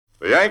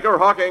The Anchor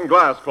Hocking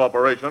Glass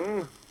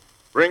Corporation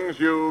brings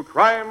you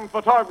Crime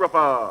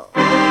Photographer.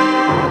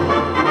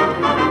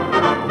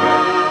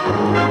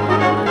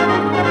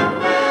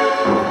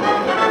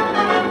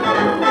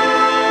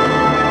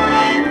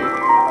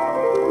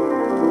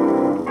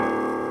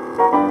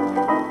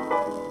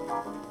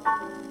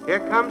 Here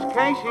comes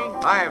Casey.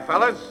 Hi,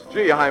 fellas.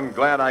 Gee, I'm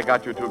glad I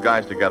got you two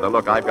guys together.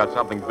 Look, I've got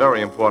something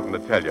very important to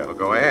tell you. Well,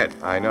 go ahead.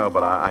 I know,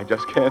 but I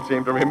just can't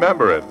seem to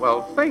remember it.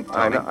 Well, think,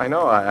 Tony. I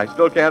know. I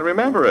still can't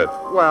remember it.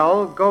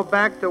 Well, go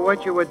back to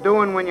what you were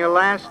doing when you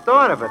last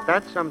thought of it.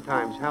 That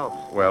sometimes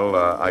helps. Well,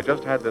 I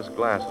just had this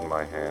glass in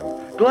my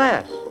hand.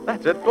 Glass!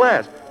 That's it,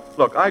 glass.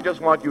 Look, I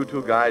just want you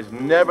two guys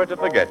never to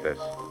forget this.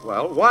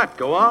 Well, what?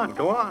 Go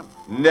on.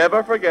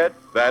 Never forget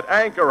that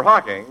Anchor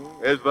Hocking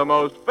is the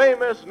most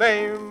famous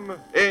name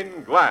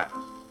in glass.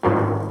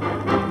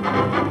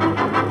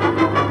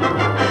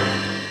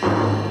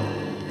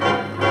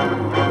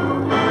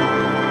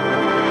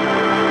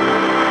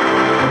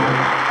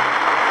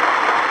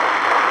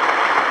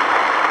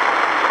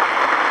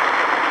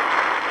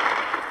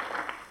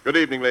 Good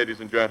evening,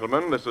 ladies and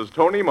gentlemen. This is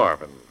Tony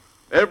Marvin.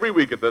 Every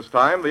week at this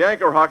time, the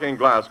Anchor Hocking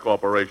Glass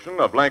Corporation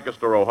of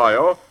Lancaster,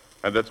 Ohio,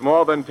 and its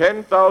more than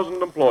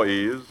 10,000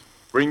 employees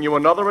bring you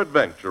another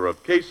adventure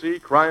of Casey,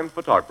 crime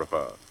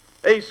photographer,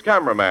 ace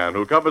cameraman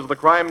who covers the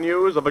crime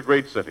news of a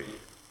great city.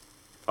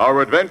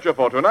 Our adventure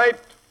for tonight,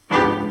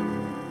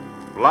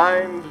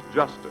 Blind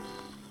Justice.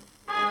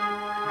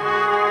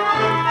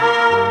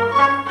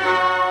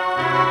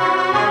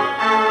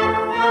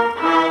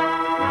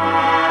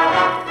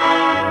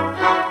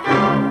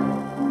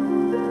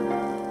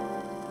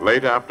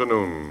 Late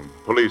afternoon,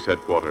 police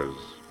headquarters,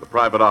 the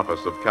private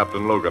office of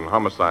Captain Logan,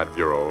 Homicide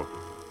Bureau.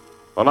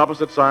 On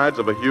opposite sides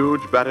of a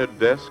huge battered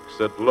desk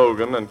sit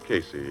Logan and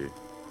Casey.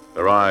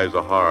 Their eyes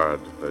are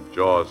hard, their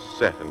jaws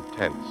set and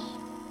tense.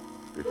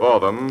 Before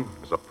them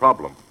is a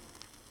problem.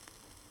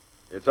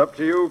 It's up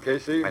to you,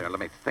 Casey. Wait, let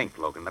me think,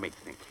 Logan. Let me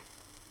think.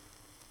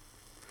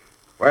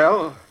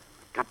 Well,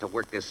 Got to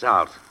work this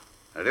out.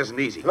 It isn't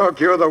easy. look,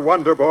 you're the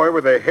wonder boy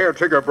with a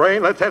hair-trigger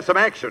brain. Let's have some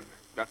action.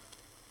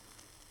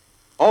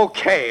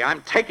 Okay,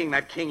 I'm taking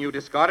that king you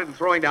discarded and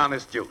throwing down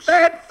this juice.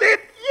 That's it!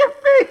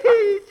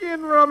 Yippee!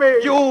 Gin rummy!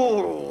 You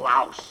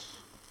louse!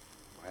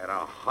 I had a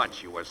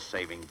hunch you were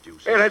saving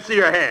juice. Hey, let's see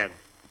your hand.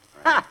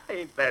 Ha,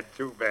 ain't that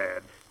too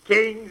bad?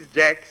 Kings,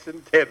 jacks,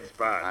 and 10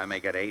 spots. I may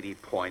get 80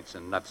 points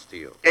and nuts to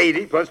you.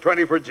 80 plus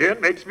 20 for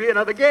gin makes me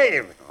another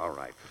game. All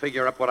right,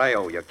 figure up what I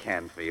owe you,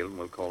 Canfield, and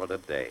we'll call it a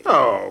day.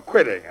 Oh,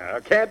 quitting,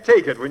 huh? Can't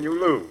take it when you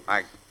lose.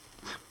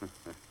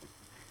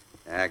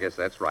 I guess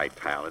that's right,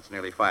 pal. It's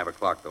nearly 5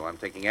 o'clock, though. I'm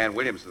taking Ann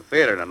Williams to the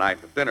theater tonight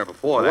for dinner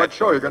before that. What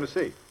show are you going to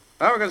see?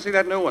 Oh, we're going to see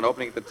that new one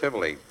opening at the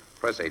Tivoli.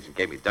 Press agent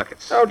gave me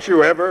ducats. Don't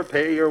you ever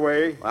pay your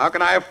way? Well, how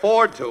can I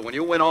afford to when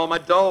you win all my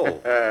dough?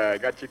 I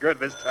got you good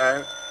this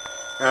time.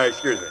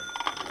 Excuse me.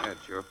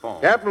 That's your phone.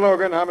 Captain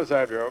Logan,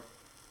 Homicide Bureau.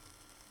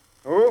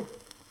 Who?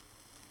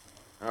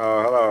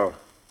 Oh, hello.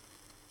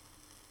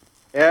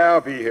 Yeah,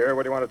 I'll be here.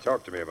 What do you want to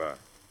talk to me about?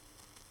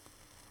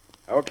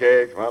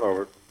 Okay, come on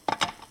over.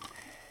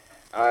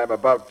 I'm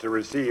about to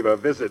receive a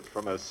visit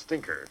from a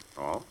stinker.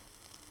 Oh?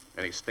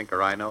 Any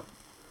stinker I know?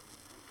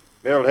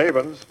 Milt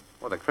Havens,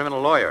 Well, the criminal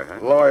lawyer,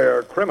 huh?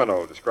 lawyer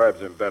criminal,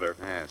 describes him better.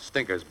 Yeah,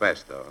 stinker's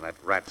best, though. That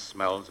rat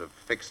smells of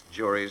fixed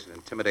juries,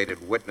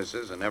 intimidated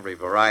witnesses, and every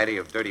variety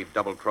of dirty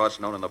double-cross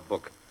known in the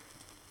book.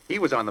 He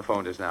was on the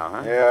phone just now,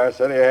 huh? Yeah,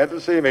 said he had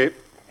to see me.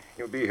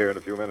 He'll be here in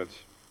a few minutes.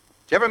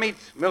 Did you ever meet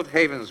Milt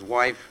Havens'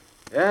 wife?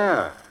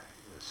 Yeah,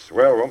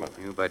 swell woman.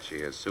 You bet she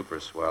is. Super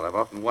swell. I've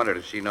often wondered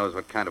if she knows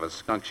what kind of a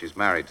skunk she's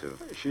married to.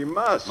 She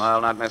must. Well,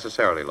 not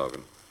necessarily,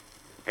 Logan.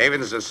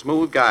 Havens is a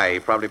smooth guy. He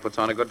probably puts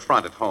on a good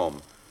front at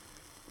home.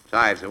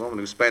 Besides, a woman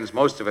who spends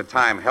most of her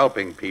time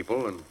helping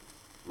people and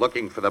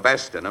looking for the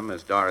best in them,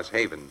 as Doris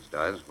Havens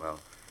does, well,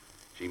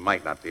 she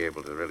might not be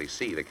able to really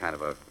see the kind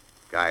of a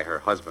guy her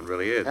husband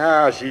really is.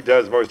 Ah, she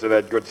does most of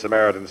that good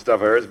Samaritan stuff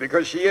of hers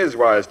because she is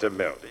wise to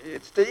Milt.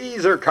 It's to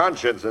ease her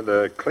conscience and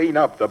to clean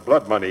up the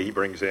blood money he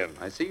brings in.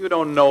 I see you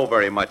don't know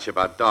very much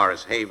about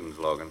Doris Havens,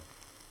 Logan.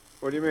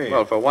 What do you mean?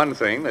 Well, for one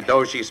thing, the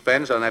dough she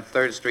spends on that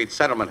 3rd Street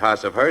settlement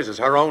house of hers is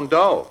her own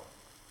dough.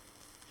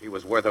 She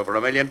was worth over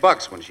 $1 million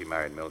when she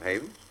married Milt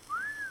Havens.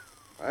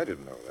 I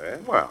didn't know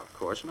that. Well, of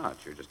course not.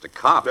 You're just a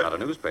cop, not a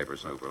newspaper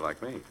snooper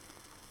like me.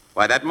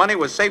 Why, that money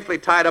was safely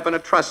tied up in a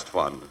trust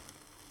fund.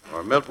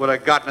 Or Milt would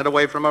have gotten it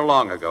away from her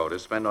long ago to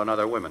spend on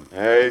other women.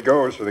 There he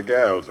goes for the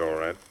gals, all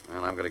right.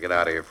 Well, I'm going to get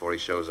out of here before he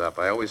shows up.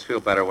 I always feel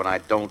better when I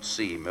don't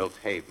see Milt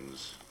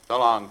Havens. So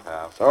long,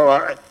 pal. So,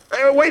 all right.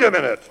 Hey, wait a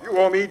minute. You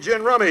owe me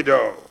gin rummy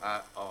dough.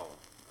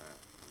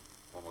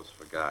 Almost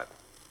forgot.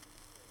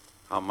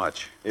 How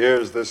much?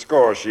 Here's the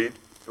score sheet.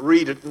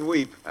 Read it and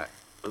weep.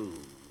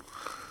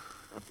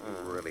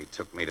 Really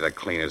took me to the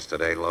cleaners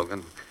today,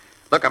 Logan.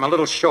 Look, I'm a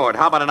little short.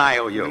 How about an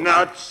IOU?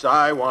 Nuts.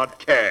 I want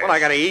cash. Well, I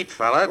got to eat,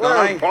 fella, don't Well,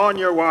 I? pawn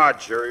your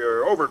watch or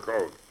your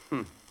overcoat.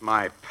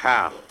 My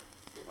pal.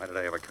 Why did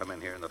I ever come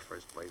in here in the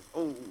first place?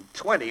 Oh,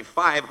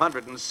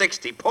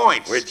 2,560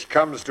 points. Which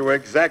comes to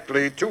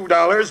exactly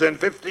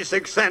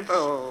 $2.56.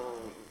 Oh,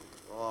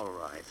 All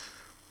right.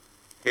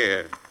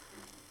 Here.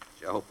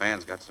 Joe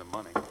Pan's got some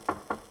money.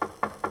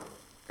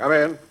 Come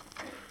in.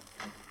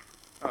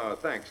 Oh,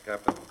 thanks,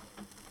 Captain.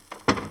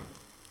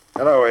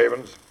 Hello,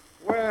 Havens.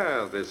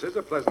 Well, this is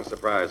a pleasant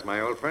surprise,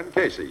 my old friend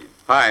Casey.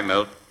 Hi,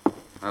 Milt.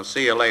 I'll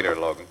see you later,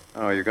 Logan.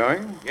 Oh, you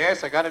going?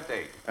 Yes, I got a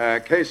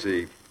date.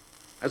 Casey,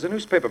 as a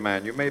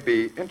newspaperman, you may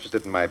be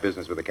interested in my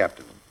business with the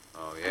captain.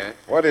 Oh, yeah?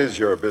 What is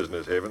your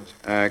business, Havens?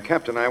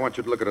 Captain, I want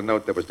you to look at a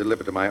note that was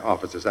delivered to my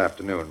office this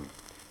afternoon.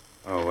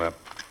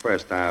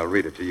 First I'll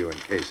read it to you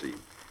and Casey.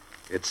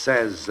 It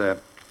says,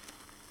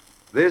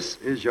 this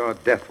is your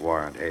death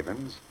warrant,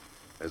 Havens.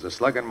 There's a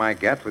slug in my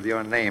gat with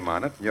your name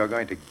on it, and you're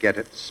going to get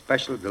it,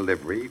 special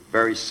delivery,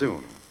 very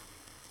soon.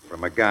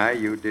 From a guy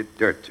you did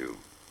dirt to.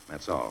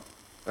 That's all.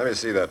 Let me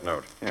see that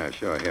note. Yeah,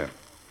 sure, here.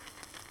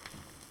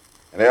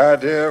 Any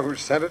idea who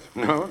sent it?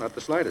 No, not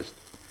the slightest.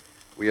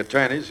 We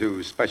attorneys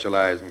who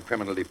specialize in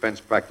criminal defense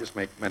practice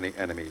make many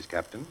enemies,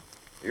 Captain.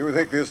 You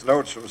think this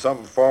note's from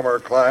some former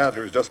client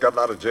who's just gotten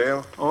out of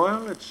jail?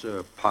 Well, it's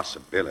a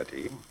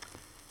possibility.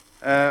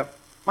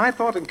 My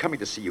thought in coming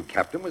to see you,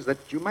 Captain, was that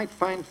you might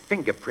find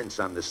fingerprints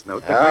on this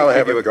note. That I'll might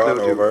have give you it a gone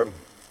clue to- over.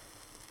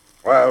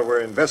 While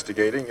we're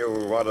investigating,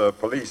 you'll want a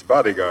police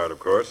bodyguard, of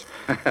course.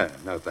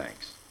 No,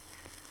 thanks.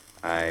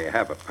 I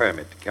have a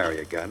permit to carry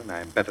a gun, and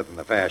I'm better than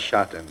a fast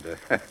shot, and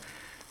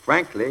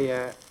frankly,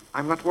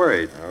 I'm not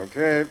worried.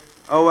 Okay.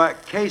 Oh,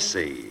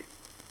 Casey,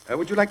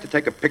 would you like to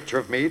take a picture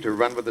of me to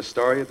run with the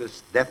story of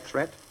this death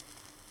threat?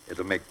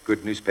 It'll make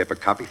good newspaper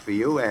copy for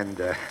you and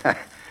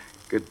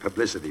good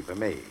publicity for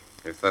me.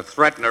 If the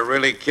threatener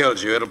really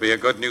killed you, it'll be a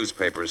good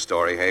newspaper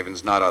story,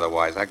 Havens, not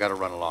otherwise. I got to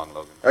run along,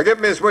 Logan. Give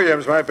Miss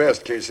Williams my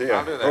best, Casey.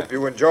 I'll do that. Hope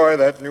you enjoy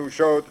that new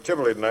show at the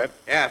Tivoli tonight.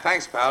 Yeah,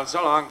 thanks, pal.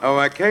 So long.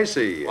 Oh,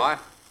 Casey. What?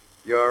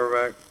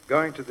 You're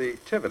going to the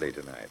Tivoli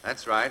tonight.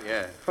 That's right,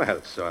 yeah.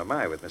 Well, so am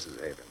I with Mrs.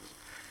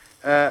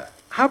 Havens.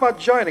 How about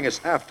joining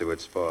us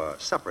afterwards for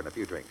supper and a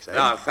few drinks, eh?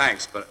 No,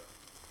 thanks, but...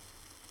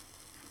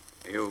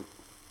 You'll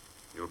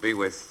be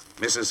with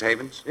Mrs.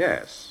 Havens?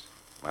 Yes.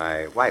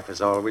 My wife has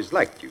always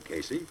liked you,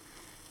 Casey.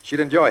 She'd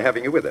enjoy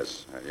having you with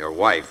us. Your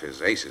wife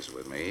is aces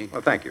with me.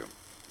 Well, thank you.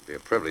 It'll be a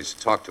privilege to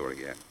talk to her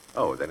again.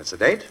 Oh, then it's a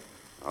date?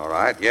 All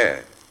right, yeah.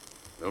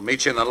 We'll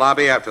meet you in the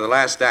lobby after the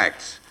last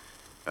act.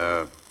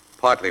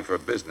 Partly for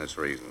business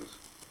reasons.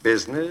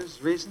 Business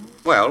reasons?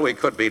 Well, we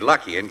could be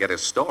lucky and get a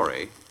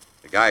story.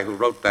 The guy who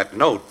wrote that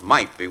note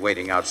might be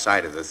waiting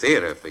outside of the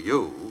theater for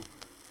you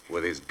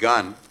with his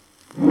gun.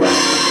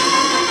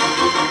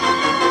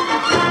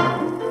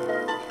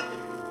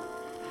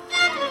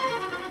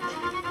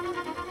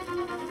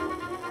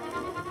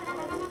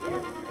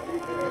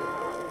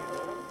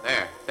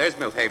 There's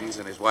Milt Havens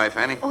and his wife,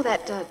 Annie. Oh,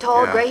 that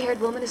tall, Yeah.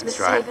 gray-haired woman is That's Mrs.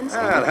 right. Havens?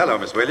 Well, hello,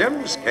 Miss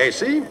Williams.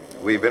 Casey,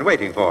 we've been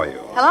waiting for you.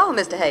 Hello,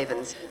 Mr.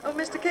 Havens. Oh,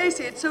 Mr.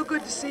 Casey, it's so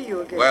good to see you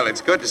again. Well,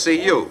 it's good to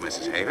see you,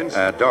 Mrs. Havens.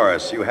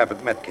 Doris, you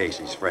haven't met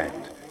Casey's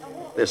friend.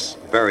 This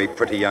very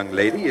pretty young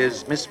lady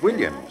is Miss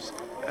Williams.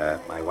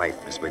 My wife,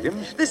 Miss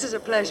Williams. This is a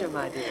pleasure,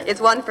 my dear.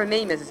 It's one for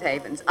me, Mrs.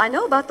 Havens. I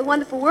know about the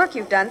wonderful work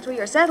you've done through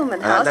your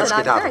settlement house, Let's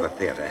and get I'm out very... of the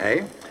theater,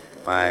 eh?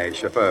 My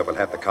chauffeur will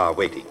have the car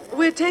waiting.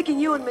 We're taking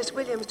you and Miss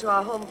Williams to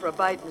our home for a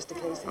bite, Mr.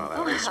 Casey. Oh,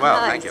 that'll be how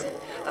swell, nice. thank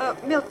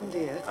you. Milton,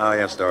 dear, Oh,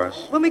 yes,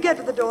 Doris. when we get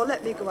to the door,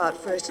 let me go out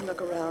first and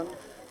look around.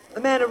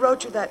 The man who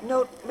wrote you that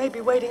note may be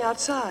waiting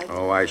outside.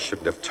 Oh, I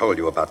shouldn't have told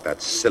you about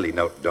that silly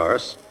note,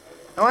 Doris.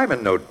 Now, I'm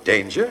in no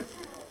danger.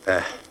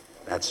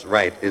 That's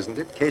right, isn't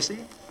it, Casey?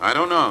 I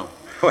don't know.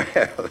 Well,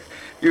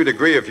 you'd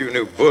agree if you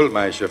knew Bull,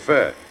 my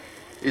chauffeur.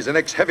 He's an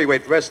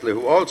ex-heavyweight wrestler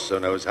who also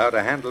knows how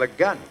to handle a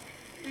gun.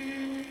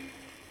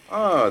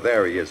 Oh,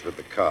 there he is with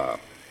the car.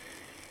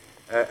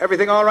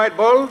 Everything all right,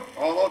 Bull?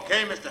 All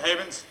okay, Mr.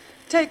 Havens.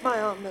 Take my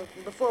arm,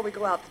 Milton, before we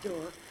go out the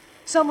door.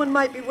 Someone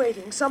might be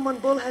waiting, someone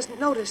Bull hasn't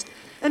noticed.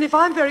 And if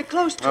I'm very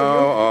close to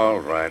Oh, all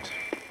right.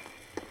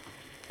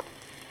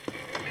 you...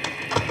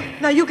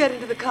 Now, you get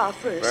into the car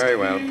first. Very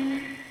well.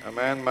 A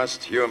man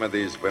must humor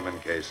these women,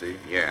 Casey.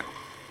 Yeah.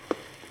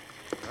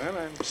 Well,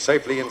 I'm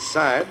safely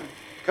inside.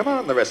 Come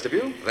on, the rest of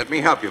you. Let me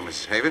help you,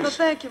 Mrs. No, Havens.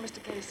 thank you,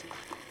 Mr. Casey.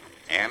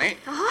 Annie?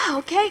 Oh,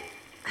 okay.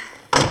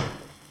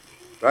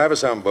 Drive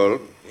us home, Bull.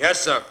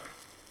 Yes, sir.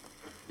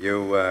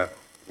 You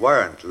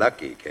weren't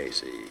lucky,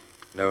 Casey.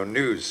 No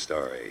news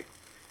story.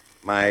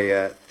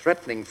 My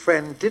threatening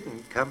friend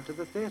didn't come to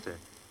the theater.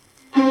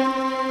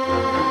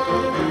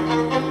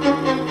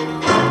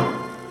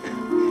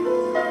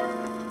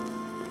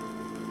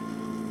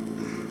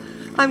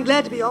 I'm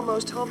glad to be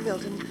almost home,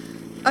 Milton.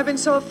 I've been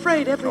so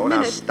afraid every Oh, now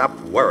minute. stop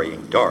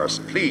worrying, Doris,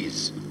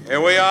 please. Here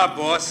we are,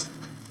 boss.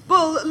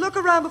 Bull, look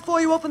around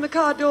before you open the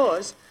car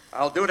doors.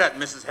 I'll do that,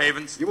 Mrs.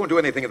 Havens. You won't do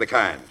anything of the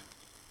kind.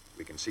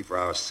 We can see for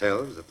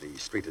ourselves that the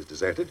street is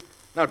deserted.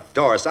 Now,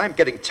 Doris, I'm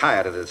getting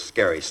tired of this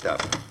scary stuff.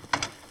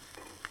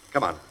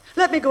 Come on.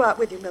 Let me go out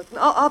with you, Milton.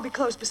 I'll be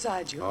close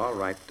beside you. All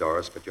right,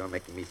 Doris, but you're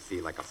making me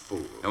feel like a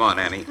fool. Come on,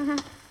 Annie.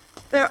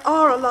 There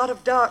are a lot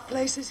of dark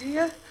places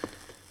here.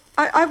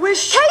 I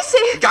wish... Casey!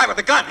 The guy with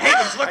the gun.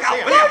 Havens, look out.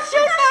 Don't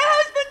shoot my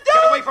husband! Get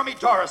Don't! away from me,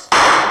 Doris.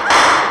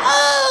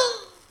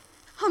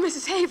 Oh,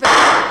 Mrs. Havens.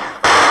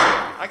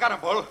 I got him,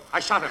 Bull. I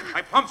shot him.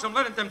 I pumped some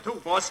lead in them,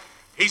 too, boss.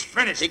 He's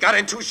finished. He got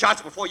in 2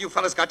 shots before you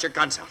fellas got your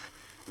guns out.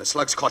 The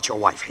slugs caught your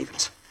wife,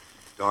 Havens.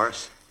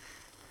 Doris,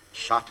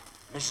 shot.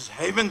 Mrs.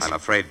 Havens? I'm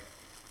afraid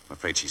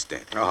she's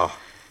dead. Oh,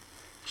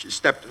 she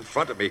stepped in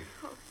front of me.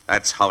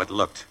 That's how it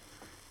looked.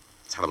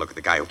 Let's have a look at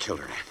the guy who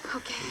killed her.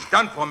 Okay. He's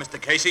done for,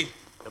 Mr. Casey.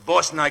 The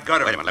boss and I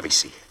got him. Wait a minute, let me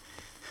see.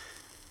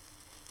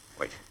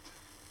 Wait.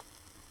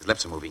 His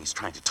lips are moving. He's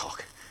trying to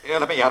talk. Yeah,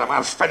 let me at him.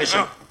 I'll finish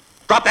him. No.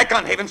 Drop that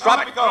gun, Havens.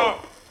 Drop it. Go.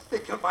 They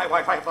killed my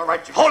wife. I have the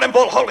right to... Hold him,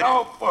 Bull. Hold him.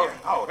 No, Bull,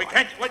 no. We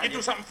can't let you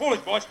do something foolish,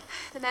 boss.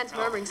 The man's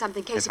murmuring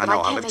something, Casey, Yes, I but know.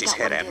 I I'll can't lift make his out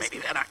head what and it is.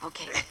 maybe then I...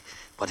 Okay.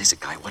 What is it,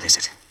 guy? What is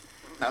it?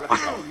 Now, let me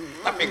go.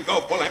 Let me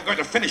go, Bull. I'm going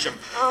to finish him.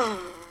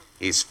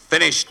 He's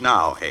finished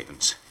now,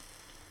 Havens.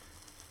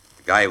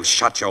 The guy who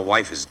shot your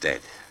wife is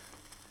dead.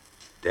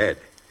 Dead.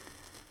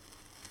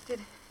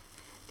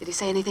 Did he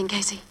say anything,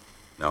 Casey?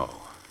 No.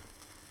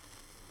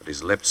 But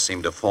his lips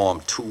seem to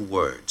form 2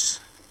 words.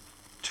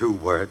 2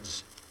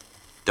 words.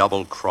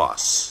 Double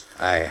cross.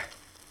 I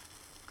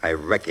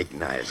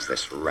recognize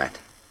this rat.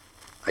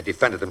 I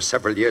defended him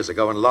several years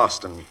ago and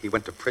lost, and he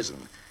went to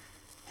prison.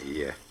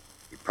 He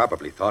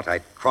probably thought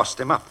I'd crossed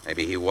him up.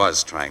 Maybe he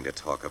was trying to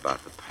talk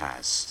about the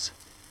past.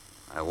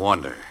 I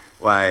wonder.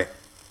 Why,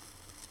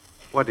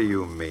 what do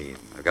you mean?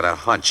 I've got a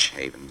hunch,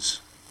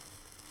 Havens.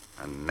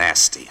 A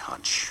nasty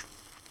hunch.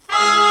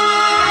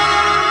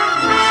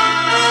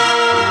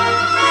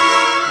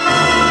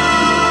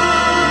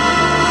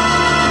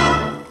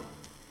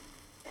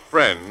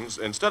 Friends,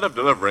 instead of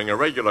delivering a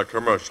regular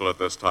commercial at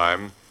this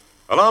time,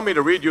 allow me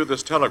to read you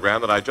this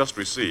telegram that I just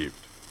received.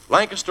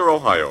 Lancaster,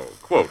 Ohio.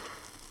 Quote,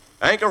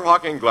 Anchor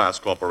Hocking Glass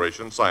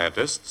Corporation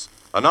scientists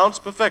announce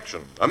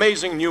perfection,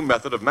 amazing new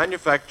method of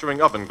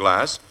manufacturing oven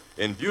glass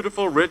in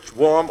beautiful, rich,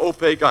 warm,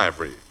 opaque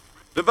ivory.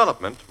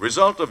 Development,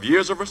 result of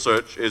years of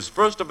research, is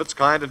first of its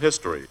kind in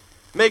history.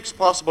 Makes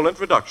possible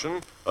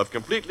introduction of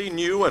completely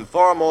new and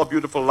far more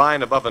beautiful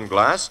line of oven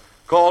glass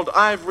called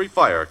Ivory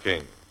Fire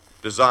King.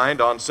 Designed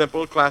on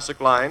simple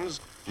classic lines,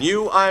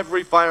 new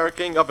Ivory Fire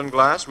King oven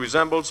glass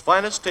resembles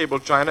finest table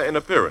china in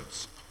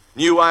appearance.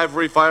 New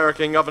Ivory Fire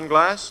King oven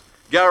glass,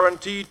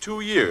 guaranteed 2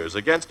 years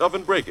against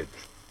oven breakage.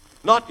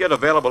 Not yet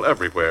available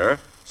everywhere,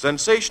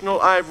 sensational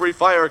Ivory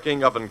Fire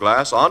King oven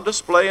glass on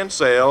display and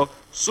sale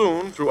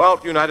soon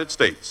throughout United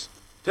States.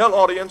 Tell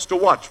audience to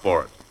watch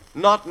for it,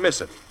 not miss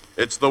it.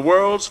 It's the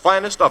world's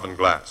finest oven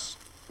glass.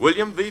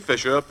 William V.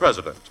 Fisher,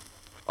 President.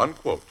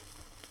 Unquote.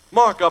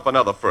 Mark up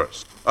another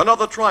first,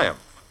 another triumph.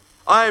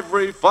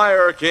 Ivory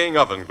Fire King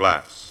oven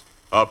glass,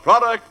 a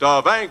product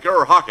of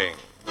Anchor Hocking.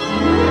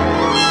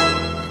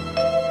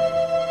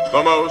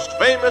 The most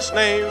famous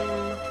name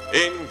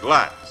in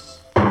glass.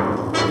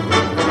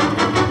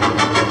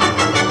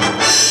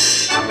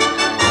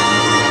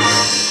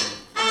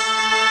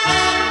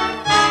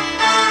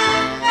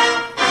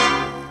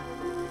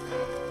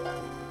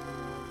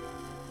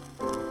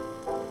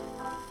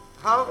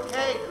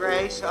 Okay,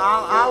 Grace,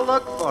 I'll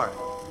look for it.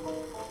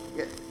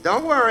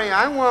 Don't worry,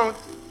 I won't.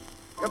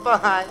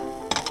 Goodbye.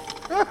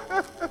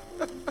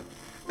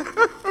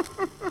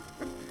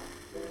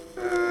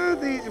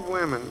 These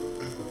women.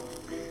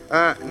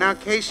 Now,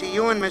 Casey,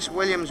 you and Miss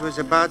Williams was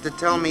about to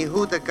tell me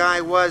who the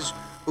guy was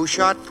who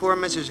shot poor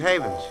Mrs.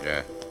 Havens.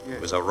 Yeah. It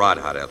was a rod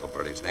hot,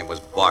 Ethelbert. His name was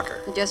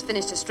Barker. He just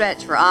finished a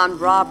stretch for armed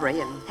robbery,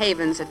 and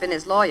Havens had been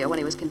his lawyer when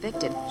he was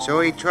convicted.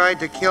 So he tried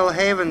to kill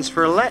Havens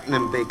for letting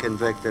him be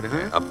convicted,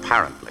 huh?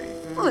 Apparently.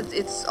 Well,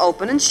 it's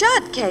open and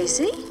shut,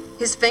 Casey.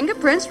 His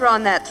fingerprints were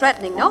on that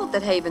threatening note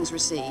that Havens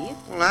received.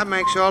 Well, that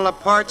makes all the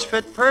parts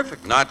fit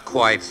perfect. Not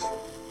quite.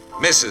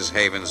 Mrs.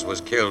 Havens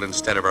was killed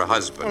instead of her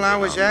husband. Well, that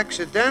you was know.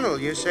 accidental.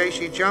 You say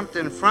she jumped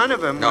in front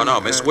of him.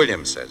 No, Miss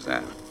Williams says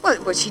that.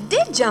 Well, she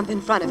did jump in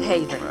front of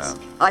Havens. Well.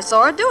 I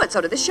saw her do it, so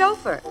did the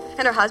chauffeur.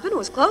 And her husband, who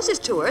was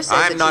closest to her, says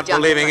that I'm she not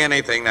jumped believing in front.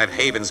 anything that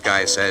Havens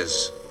guy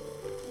says.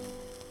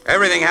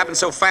 Everything happened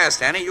so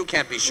fast, Annie, you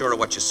can't be sure of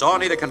what you saw,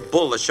 neither can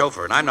Bull, the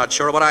chauffeur, and I'm not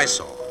sure of what I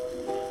saw.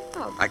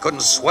 Oh. I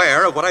couldn't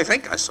swear of what I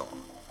think I saw.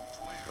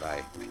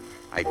 But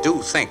I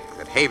do think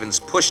that Havens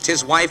pushed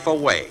his wife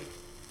away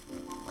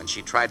when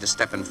she tried to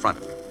step in front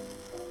of him.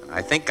 And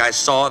I think I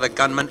saw the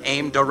gunman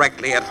aim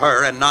directly at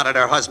her and not at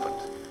her husband.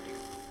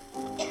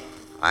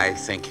 I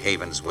think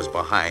Havens was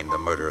behind the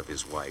murder of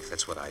his wife.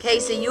 That's what I think.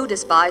 Casey, you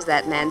despise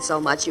that man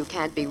so much you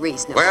can't be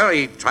reasonable. Well,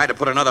 he tried to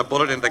put another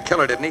bullet into the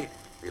killer, didn't he?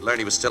 He learned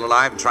he was still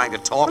alive and trying to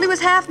talk. Well, he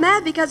was half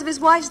mad because of his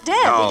wife's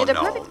death. No, he did a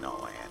perfect... Ann.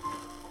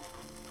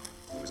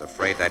 He was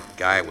afraid that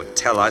guy would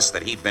tell us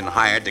that he'd been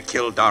hired to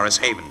kill Doris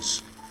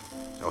Havens.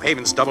 So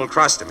Havens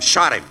double-crossed him,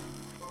 shot him.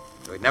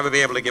 So he'd never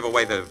be able to give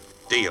away the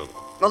deal.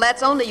 Well,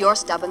 that's only your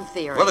stubborn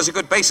theory. Well, there's a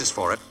good basis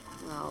for it.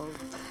 Well,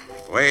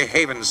 The way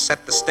Havens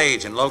set the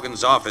stage in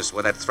Logan's office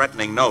with that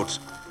threatening note.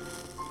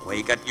 The way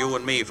he got you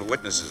and me for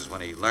witnesses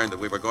when he learned that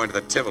we were going to the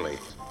Tivoli.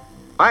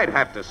 I'd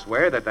have to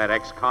swear that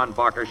ex-con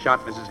Barker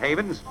shot Mrs.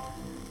 Havens.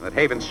 That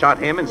Havens shot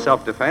him in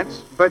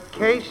self-defense. But,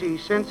 Casey,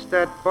 since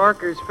that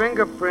Barker's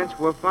fingerprints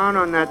were found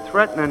on that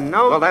threatening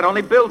note... Well, that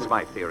only builds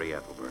my theory,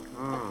 Ethelbert.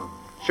 Oh.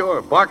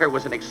 Sure, Barker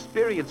was an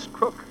experienced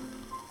crook.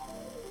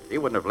 He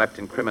wouldn't have left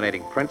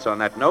incriminating prints on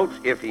that note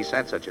if he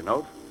sent such a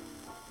note.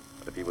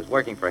 But if he was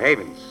working for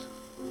Havens,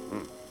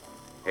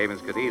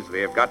 Havens could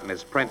easily have gotten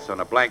his prints on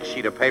a blank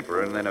sheet of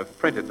paper and then have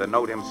printed the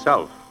note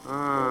himself.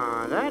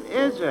 Ah, that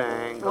is an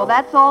angle. Well,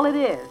 that's all it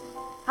is.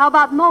 How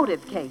about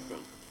motive, Casey?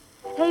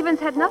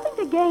 Havens had nothing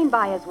to gain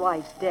by his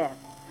wife's death.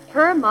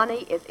 Her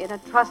money is in a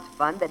trust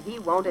fund that he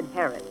won't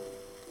inherit.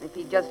 If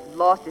he just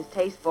lost his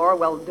taste for her,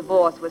 well,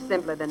 divorce was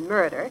simpler than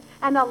murder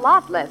and a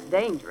lot less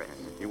dangerous.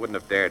 He wouldn't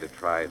have dared to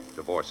try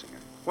divorcing her.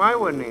 Why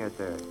wouldn't he have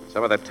dared?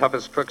 Some of the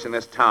toughest crooks in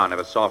this town have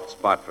a soft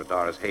spot for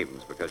Doris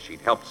Havens because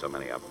she'd helped so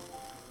many of them.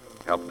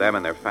 Helped them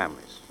and their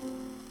families.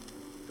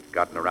 If it had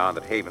gotten around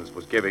that Havens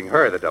was giving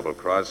her the double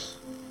cross,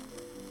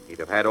 he'd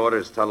have had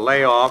orders to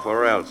lay off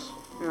or else.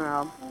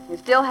 Well, you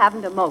still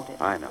haven't a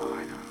motive. I know.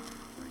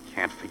 I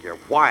can't figure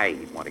why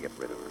he'd want to get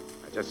rid of her.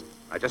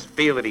 I just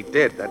feel that he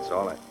did, that's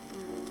all.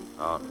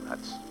 Oh,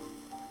 nuts.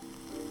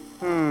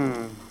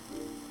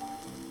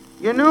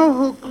 You know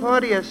who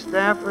Claudia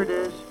Stafford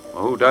is?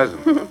 Well, who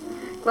doesn't?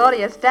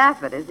 Claudia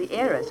Stafford is the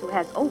heiress who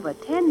has over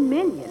 $10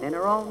 million in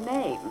her own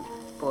name.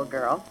 Poor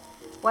girl.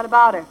 What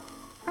about her?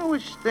 I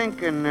was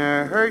thinking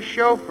her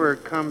chauffeur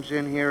comes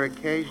in here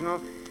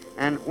occasional,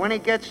 and when he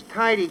gets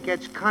tight, he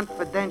gets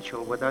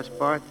confidential with us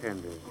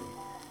bartenders.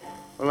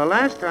 Well, the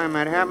last time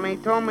that happened, he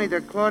told me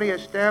that Claudia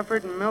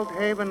Stafford and Milt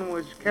Haven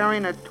was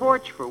carrying a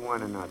torch for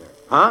one another.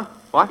 Huh?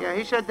 What? Yeah,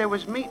 he said they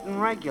was meeting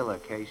regular,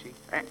 Casey.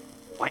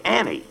 Why,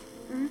 Annie.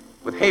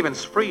 With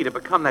Havens free to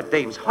become that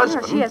dame's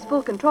husband. Well, she has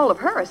full control of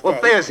her estate.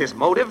 Well, there's his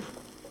motive.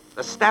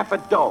 The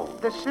Stafford dough.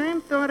 The same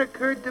thought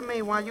occurred to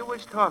me while you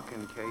was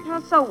talking, Casey.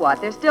 Well, so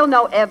what? There's still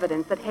no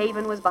evidence that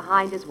Haven was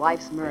behind his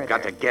wife's murder. You've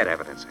got to get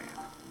evidence,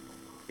 Ann.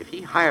 If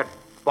he hired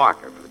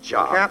Barker for the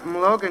job... Captain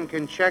Logan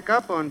can check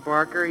up on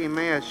Barker. He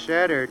may have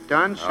said or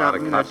done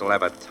something. The cops will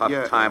have a tough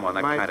Yeah, time on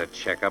that might- kind of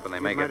checkup, and they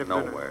may might get have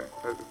been nowhere.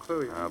 a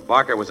clue.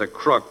 Barker was a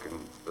crook and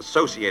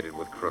associated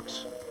with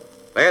crooks.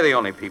 They're the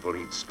only people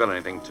he'd spill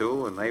anything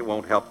to, and they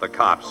won't help the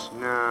cops.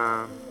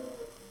 No.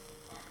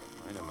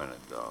 Wait a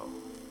minute, though.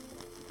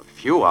 A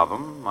few of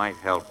them might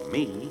help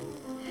me.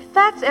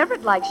 Fats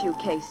Everett likes you,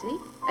 Casey,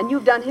 and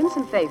you've done him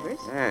some favors.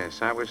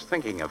 Yes, I was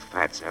thinking of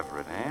Fats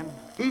Everett, Ann.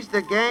 He's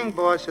the gang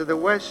boss of the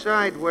West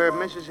Side where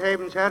Mrs.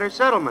 Havens had her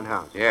settlement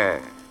house.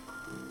 Yeah.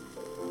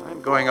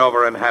 I'm going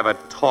over and have a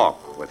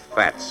talk with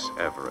Fats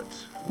Everett.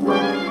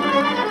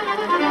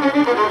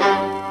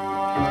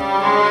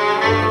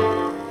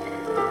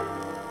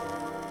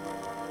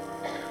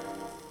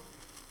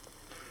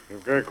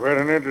 You've got quite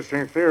an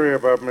interesting theory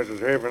about Mrs.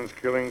 Havens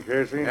killing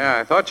Casey. Yeah,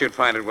 I thought you'd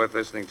find it worth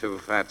listening to,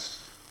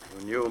 Fats.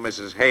 You knew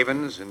Mrs.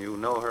 Havens, and you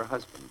know her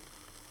husband.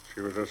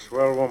 She was a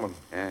swell woman.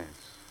 Yes.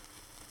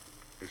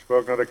 You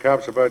spoken to the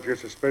cops about your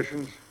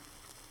suspicions?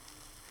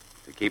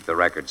 To keep the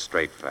record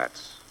straight,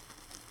 Fats,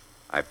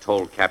 I've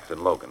told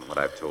Captain Logan what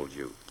I've told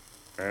you.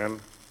 And?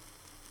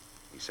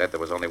 He said there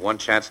was only one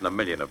chance in a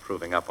million of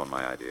proving up on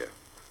my idea.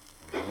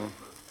 Mm-hmm.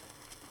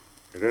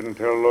 You didn't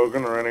tell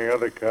Logan or any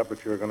other cop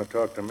that you were going to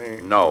talk to me?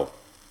 No.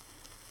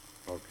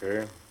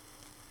 Okay.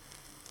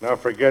 Now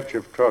forget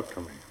you've talked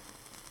to me.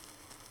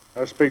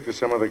 I'll speak to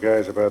some of the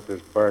guys about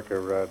this Barker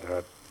Rod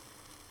Hut.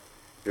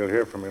 You'll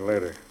hear from me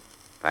later.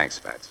 Thanks,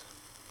 Fats.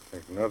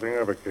 Think nothing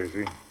of it,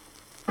 Casey.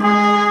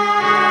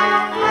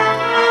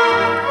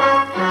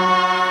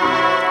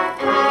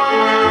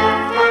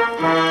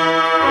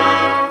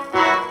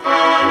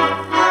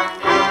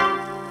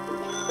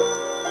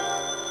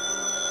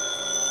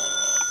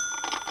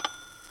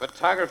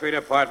 Photography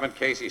department,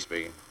 Casey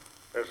speaking.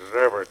 This is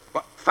Everett.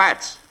 What?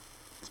 Fats!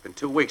 It's been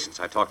 2 weeks since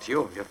I talked to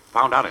you. Have you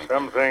found out anything?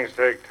 Some things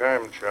take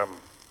time, chum.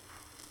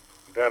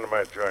 I'm down to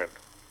my joint.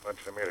 Want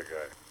you to meet a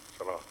guy.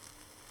 So long.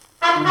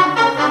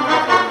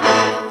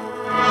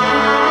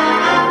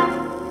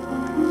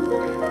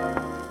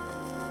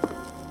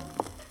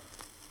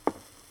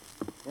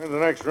 Where's the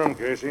next room,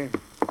 Casey?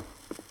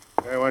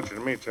 I want you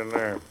to meet you in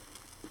there.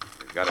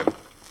 You got it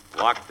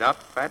locked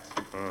up, Fats?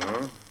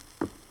 Uh-huh.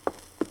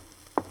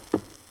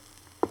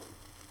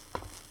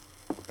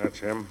 That's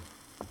him.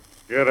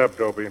 Get up,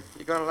 Dopey.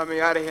 You gonna let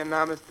me out of here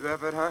now, Mr.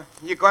 Everett, huh?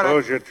 You gonna...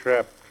 Close your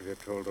trap till you're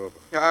told over.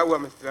 Yeah, I will,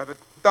 Mr. Everett.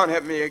 Don't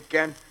hit me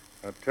again.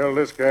 Now tell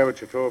this guy what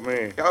you told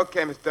me. Yeah,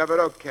 okay, Mr. Everett,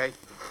 okay.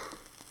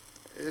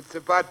 It's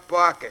about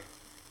Barker.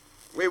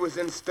 We was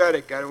in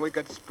Sturdica, and we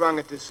got sprung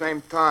at the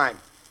same time.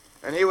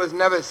 And he was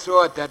never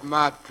saw at that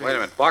mouthpiece. Wait a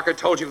minute. Barker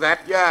told you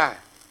that? Yeah.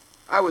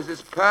 I was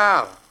his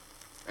pal.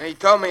 And he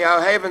told me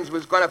how Havens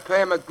was gonna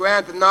pay him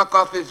 $1,000 to knock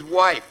off his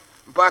wife.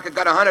 Barker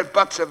got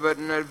 $100 of it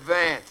in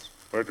advance.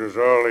 Which was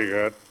all he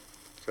got,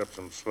 except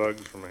some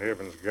slugs from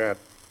Haven's gat.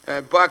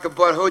 Barker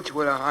bought Hooch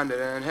with 100,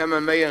 and him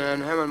and me,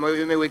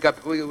 we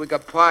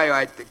got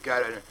pie-eyed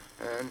together.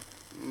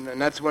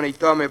 And that's when he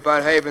told me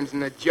about Havens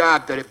and the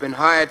job that he'd been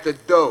hired to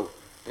do.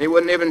 He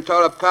wouldn't even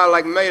tell a pal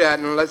like me that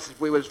unless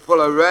we was full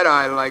of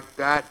red-eye like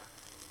that.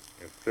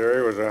 Your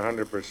theory was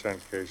 100%,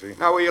 Casey.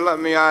 Now, will you let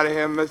me out of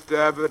here, Mr.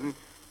 Abbott, and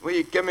will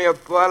you give me a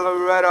bottle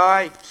of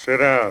red-eye? Sit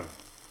down.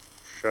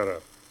 Shut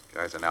up.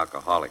 Guy's an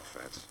alcoholic,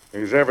 Fats.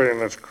 He's everything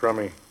that's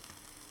crummy.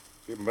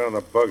 Even been in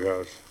the bug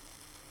house.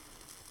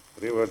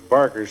 But he was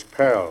Barker's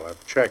pal.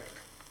 I've checked.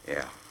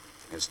 Yeah,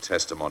 his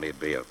testimony'd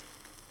be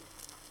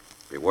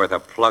worth a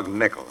plug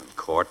nickel in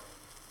court.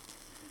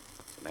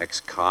 He's an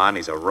ex-con,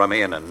 he's a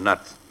rummy and a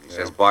nut. He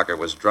says Barker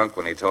was drunk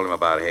when he told him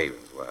about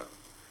Havens. Well,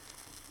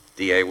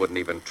 DA wouldn't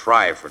even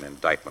try for an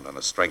indictment on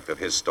the strength of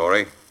his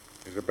story.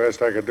 He's the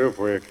best I could do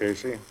for you,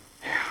 Casey.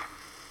 Yeah.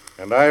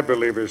 And I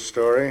believe his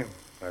story.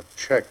 I've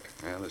checked.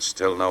 Well, there's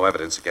still no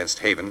evidence against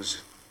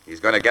Havens. He's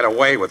going to get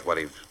away with what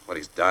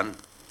he's done.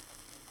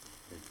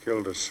 He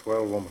killed a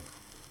swell woman.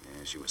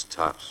 Yeah, she was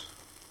tops.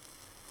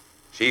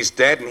 She's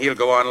dead, and he'll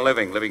go on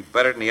living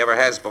better than he ever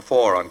has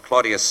before on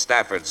Claudius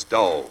Stafford's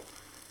dole.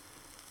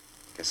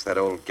 Guess that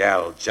old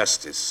gal,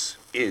 Justice,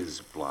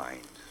 is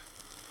blind.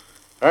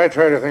 I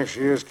try to think she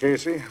is,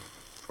 Casey,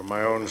 for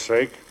my own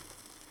sake.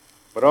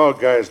 But all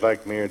guys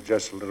like me are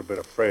just a little bit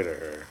afraid of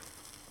her.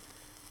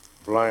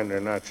 Blind or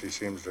not, she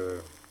seems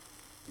to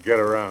get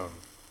around.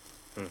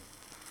 And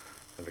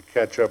to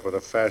catch up with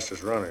the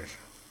fastest runners.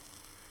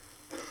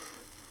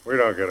 We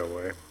don't get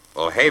away.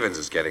 Well, Havens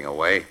is getting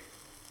away.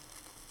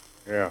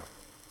 Yeah.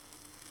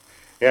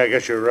 Yeah, I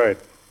guess you're right.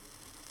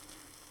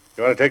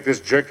 You want to take this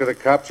jerk to the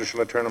cops, or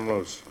shall I turn him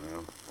loose?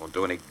 Well, won't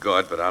do any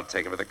good, but I'll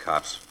take him to the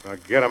cops. Now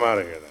get him out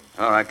of here,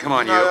 then. All right, come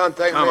on, No, you. don't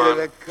take come me on.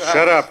 to the cops.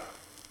 Shut up.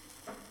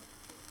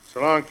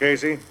 So long,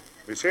 Casey.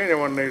 Be seeing you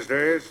one of these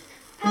days.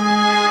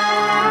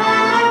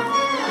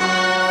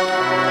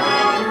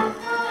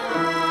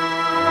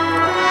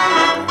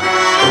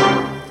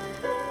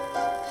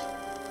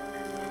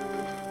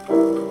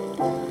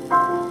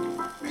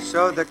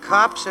 So the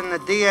cops and the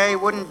DA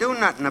wouldn't do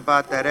nothing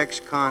about that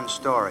ex-con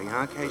story,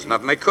 huh, Casey? There's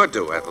nothing they could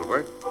do,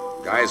 Ethelbert.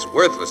 Guy's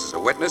worthless as a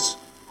witness.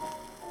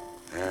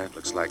 It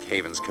looks like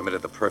Havens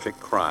committed the perfect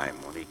crime,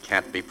 one he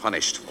can't be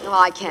punished for. Oh,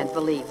 I can't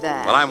believe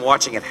that. Well, I'm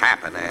watching it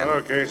happen, and...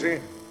 Hello, Casey.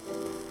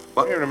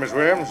 What? Evening, Miss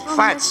Williams. Oh,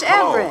 Fats, Mr.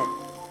 hello.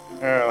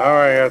 Everett. Well, how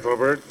are you,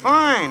 Ethelbert?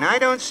 Fine. I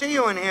don't see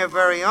you in here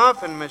very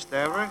often, Mr.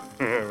 Everett.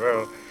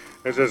 Well,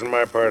 this isn't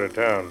my part of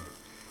town.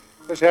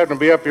 Just happened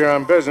to be up here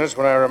on business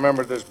when I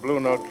remembered this Blue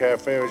Note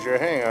Cafe was your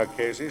hangout,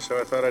 Casey, so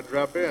I thought I'd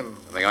drop in.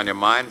 Anything on your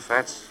mind,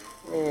 Fats?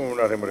 Oh,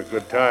 nothing but a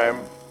good time.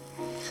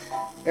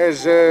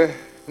 There's a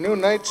new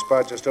night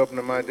spot just opened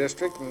in my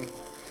district, and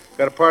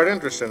got a part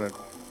interest in it.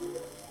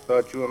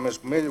 Thought you and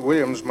Miss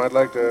Williams might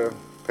like to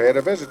pay it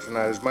a visit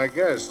tonight as my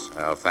guests.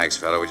 Well, thanks,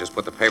 fella. We just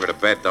put the paper to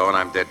bed, though, and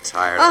I'm dead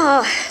tired.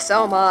 Oh,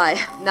 so am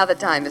I. Another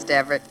time, Mr.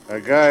 Everett. A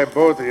guy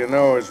both of you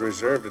know has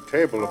reserved a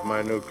table at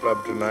my new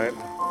club tonight.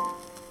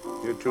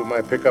 You two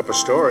might pick up a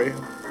story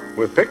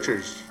with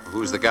pictures.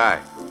 Who's the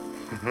guy?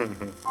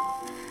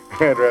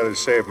 I'd rather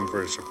save him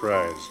for a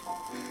surprise.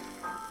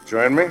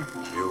 Join me?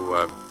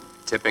 You,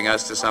 tipping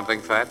us to something,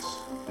 Fats?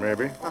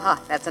 Maybe. Aha,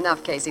 that's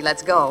enough, Casey.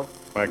 Let's go.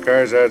 My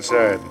car's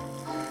outside.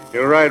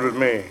 You'll ride with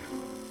me.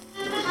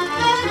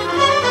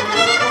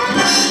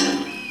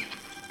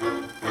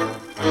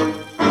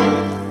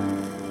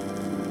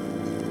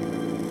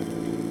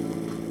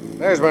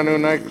 There's my new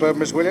nightclub,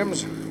 Miss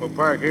Williams. We'll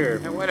park here.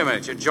 Hey, wait a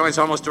minute. Your joint's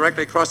almost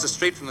directly across the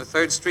street from the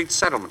 3rd Street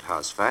Settlement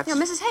House, Fats. Yeah,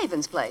 Mrs.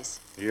 Havens' place.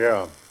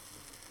 Yeah.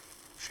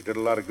 She did a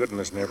lot of good in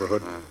this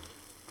neighborhood.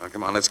 Well,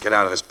 come on, let's get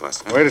out of this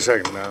bus. Wait a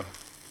second now.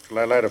 Till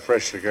I light a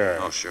fresh cigar.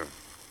 Oh, sure.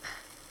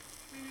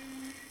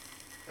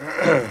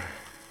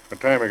 What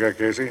time you got,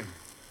 Casey?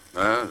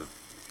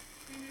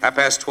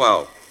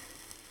 12:30.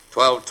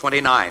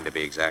 12:29, to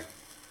be exact.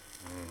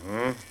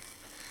 Mm-hmm.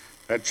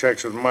 That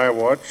checks with my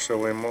watch, so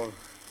we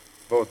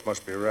both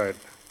must be right.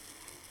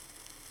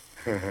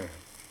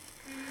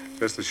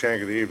 Just the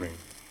shank of the evening.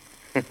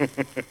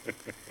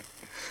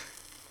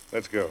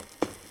 Let's go.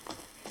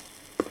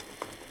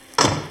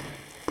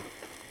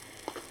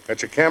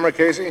 Got your camera,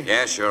 Casey?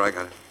 Yeah, sure, I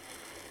got it.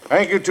 I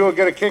think you two will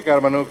get a kick out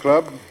of my new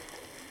club.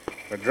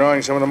 We're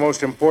drawing some of the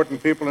most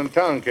important people in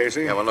town,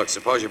 Casey. Yeah, well, look,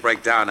 suppose you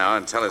break down now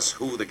and tell us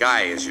who the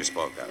guy is you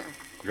spoke of.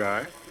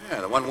 Guy?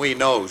 Yeah, the one we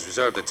know who's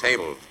reserved a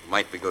table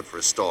might be good for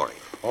a story.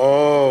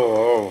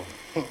 Oh.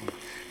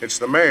 It's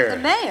the mayor. The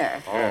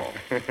mayor? Oh.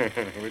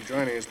 We're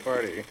joining his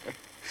party.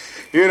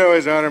 You know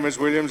his honor, Miss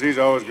Williams. He's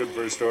always good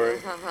for a story.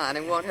 And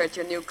it won't hurt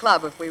your new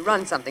club if we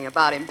run something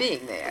about him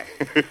being there.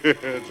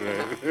 That's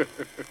right.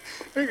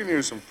 We can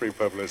use some free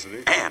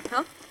publicity. And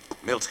Huh?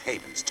 Milt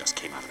Havens just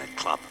came out of that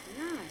club.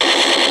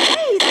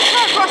 Hey, the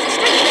car across the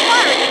street is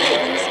firing at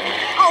Havens.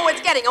 Oh,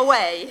 it's getting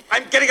away.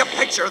 I'm getting a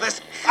picture of this.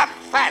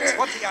 Fats,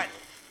 what's the... I'm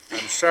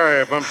sorry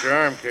I bumped your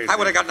arm, Casey. I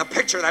would have gotten a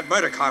picture of that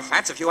murder car,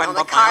 Fats, if you hadn't Oh, the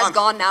bumped my car's arm.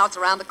 gone now. It's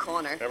around the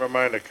corner. Never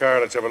mind the car.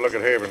 Let's have a look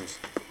at Havens.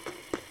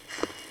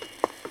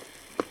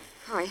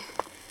 Oh,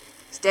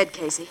 he's dead,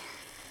 Casey.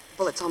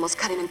 Bullet's almost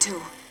cut him in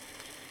two.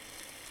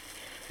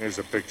 Here's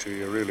the picture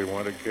you really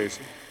wanted,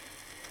 Casey.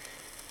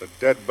 The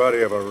dead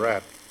body of a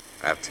rat.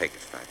 I'll take it,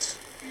 Fats.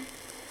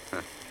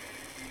 Huh.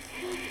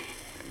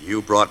 And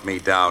you brought me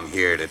down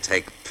here to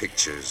take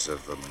pictures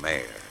of the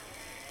mayor.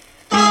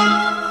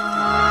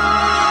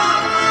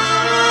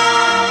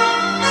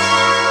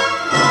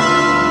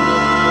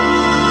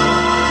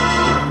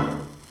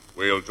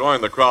 We'll We'll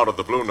join the crowd at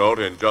the Blue Note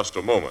in just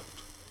a moment.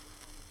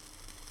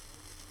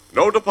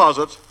 No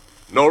deposit,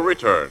 no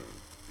return.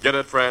 Get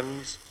it,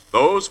 friends?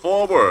 Those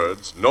 4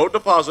 words, no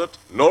deposit,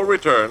 no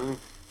return,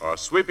 are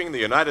sweeping the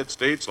United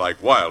States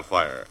like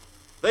wildfire.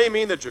 They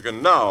mean that you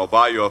can now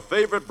buy your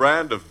favorite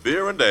brand of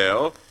beer and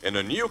ale in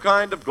a new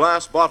kind of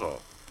glass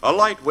bottle. A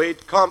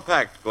lightweight,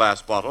 compact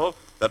glass bottle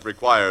that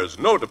requires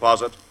no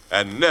deposit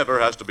and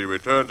never has to be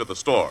returned to the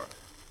store.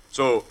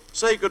 So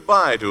say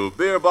goodbye to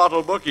beer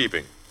bottle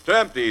bookkeeping, to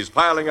empties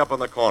piling up on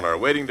the corner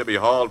waiting to be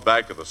hauled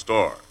back to the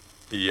store.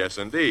 Yes,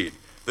 indeed.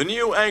 The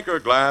new Anchor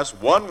Glass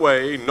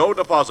one-way,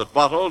 no-deposit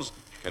bottles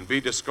can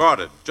be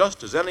discarded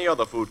just as any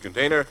other food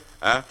container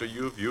after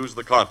you've used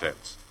the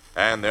contents.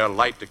 And they're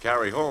light to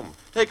carry home,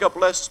 take up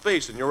less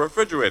space in your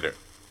refrigerator.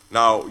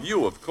 Now,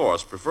 you, of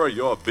course, prefer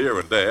your beer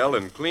and ale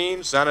in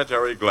clean,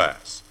 sanitary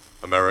glass.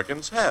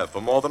 Americans have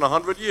for more than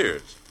 100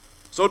 years.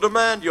 So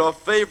demand your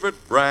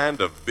favorite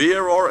brand of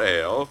beer or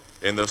ale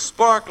in the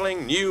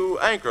sparkling new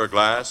Anchor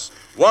Glass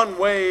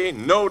one-way,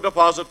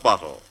 no-deposit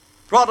bottle.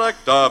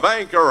 Product of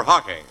Anchor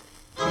Hocking.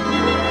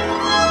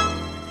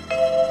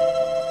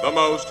 The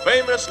most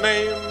famous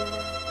name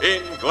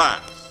in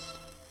glass.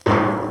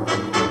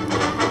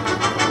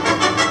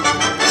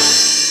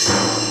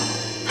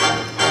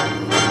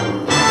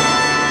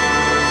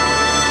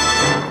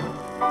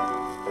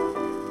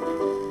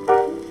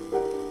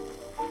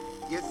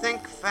 You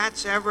think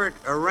Fats Everett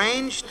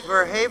arranged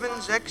for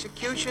Haven's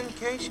execution,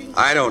 Casey?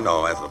 I don't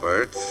know,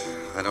 Ethelbert.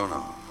 I don't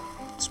know.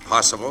 It's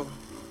possible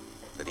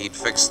that he'd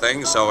fix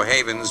things so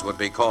Havens would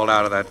be called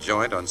out of that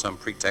joint on some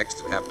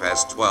pretext at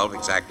 12:30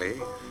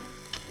 exactly.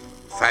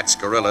 Fats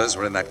gorillas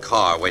were in that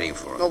car waiting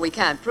for him. Well, we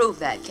can't prove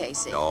that,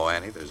 Casey. No,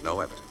 Annie, there's no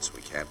evidence.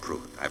 We can't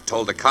prove it. I've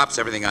told the cops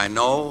everything I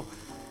know,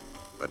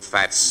 but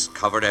Fats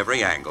covered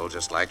every angle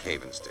just like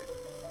Havens did.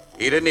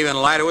 He didn't even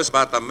lie to us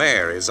about the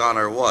mayor. His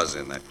honor was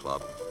in that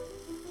club.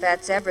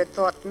 Fats Everett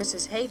thought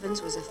Mrs.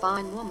 Havens was a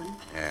fine woman.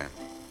 Yeah,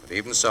 but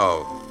even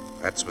so,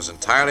 Fats was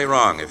entirely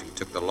wrong if he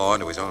took the law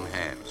into his own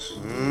hands.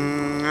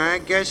 I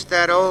guess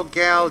that old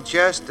gal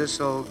Justice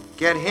will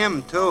get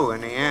him, too,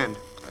 in the end.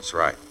 That's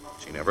right.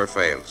 She never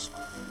fails.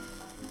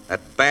 That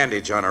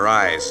bandage on her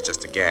eye is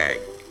just a gag.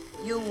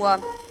 You,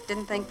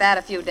 didn't think that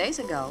a few days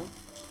ago.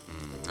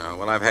 No,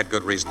 well, I've had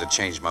good reason to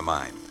change my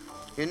mind.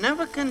 You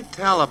never can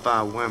tell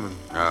about women.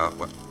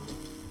 What?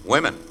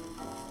 Women?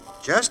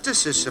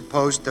 Justice is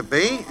supposed to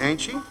be,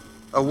 ain't she?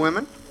 A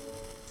woman?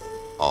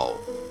 Oh.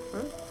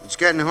 It's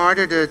getting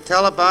harder to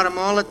tell about 'em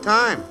all the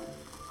time,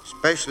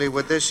 especially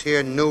with this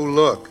here new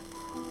look.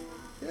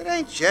 It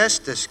ain't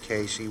Justice,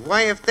 Casey.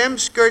 Why, if them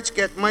skirts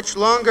get much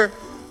longer,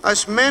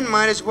 us men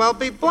might as well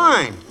be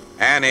blind.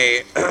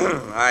 Annie,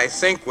 I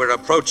think we're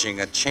approaching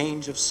a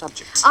change of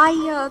subject. I,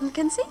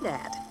 can see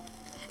that.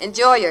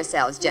 Enjoy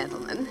yourselves,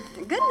 gentlemen.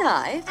 Good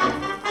night.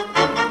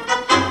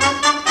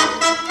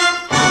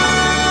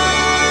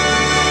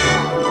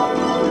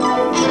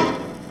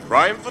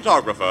 Crime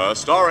Photographer,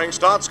 starring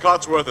Stotts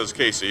Cotsworth as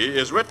Casey,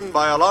 is written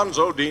by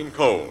Alonzo Dean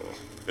Cole.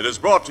 It is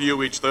brought to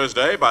you each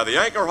Thursday by the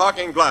Anchor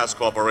Hocking Glass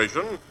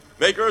Corporation,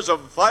 makers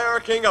of Fire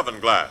King Oven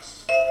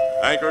Glass.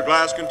 Anchor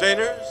glass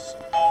containers,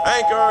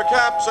 Anchor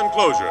caps and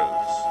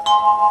closures.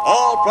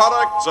 All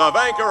products of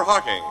Anchor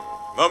Hocking,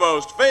 the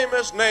most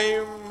famous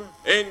name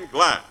in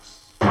glass.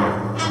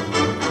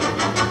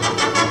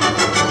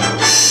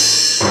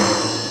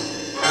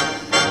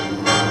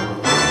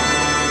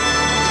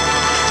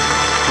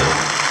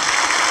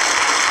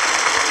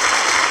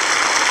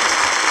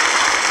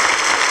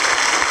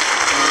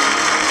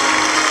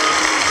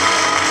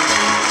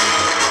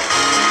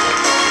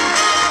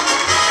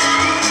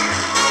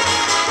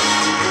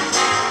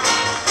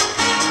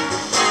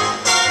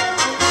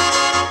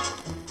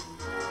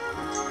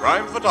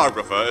 Crime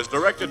Photographer is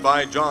directed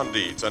by John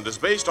Dietz and is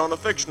based on the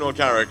fictional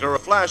character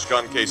of Flash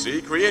Gun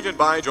Casey, created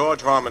by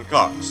George Harmon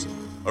Cox.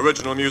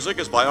 Original music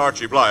is by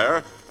Archie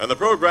Blyer, and the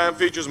program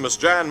features Miss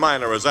Jan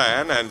Miner as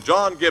Anne and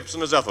John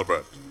Gibson as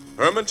Ethelbert.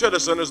 Herman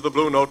Chittison is the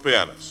Blue Note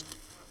pianist.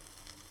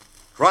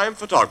 Crime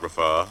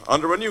Photographer,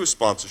 under a new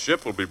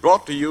sponsorship, will be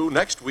brought to you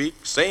next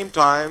week, same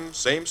time,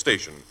 same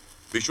station.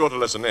 Be sure to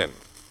listen in.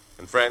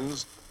 And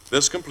friends,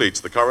 this completes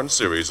the current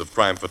series of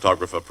Crime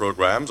Photographer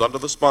programs under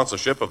the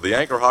sponsorship of the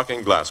Anchor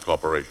Hocking Glass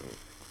Corporation.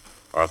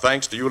 Our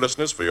thanks to you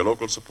listeners for your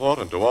local support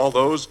and to all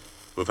those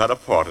who've had a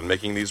part in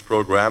making these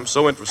programs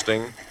so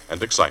interesting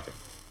and exciting.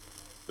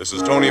 This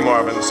is Tony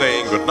Marvin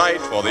saying good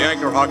night for the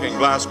Anchor Hocking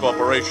Glass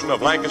Corporation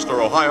of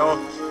Lancaster, Ohio,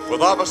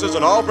 with offices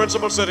in all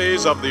principal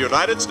cities of the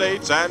United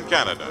States and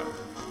Canada.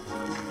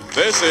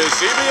 This is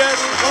CBS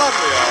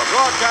Columbia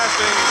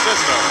Broadcasting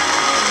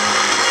System.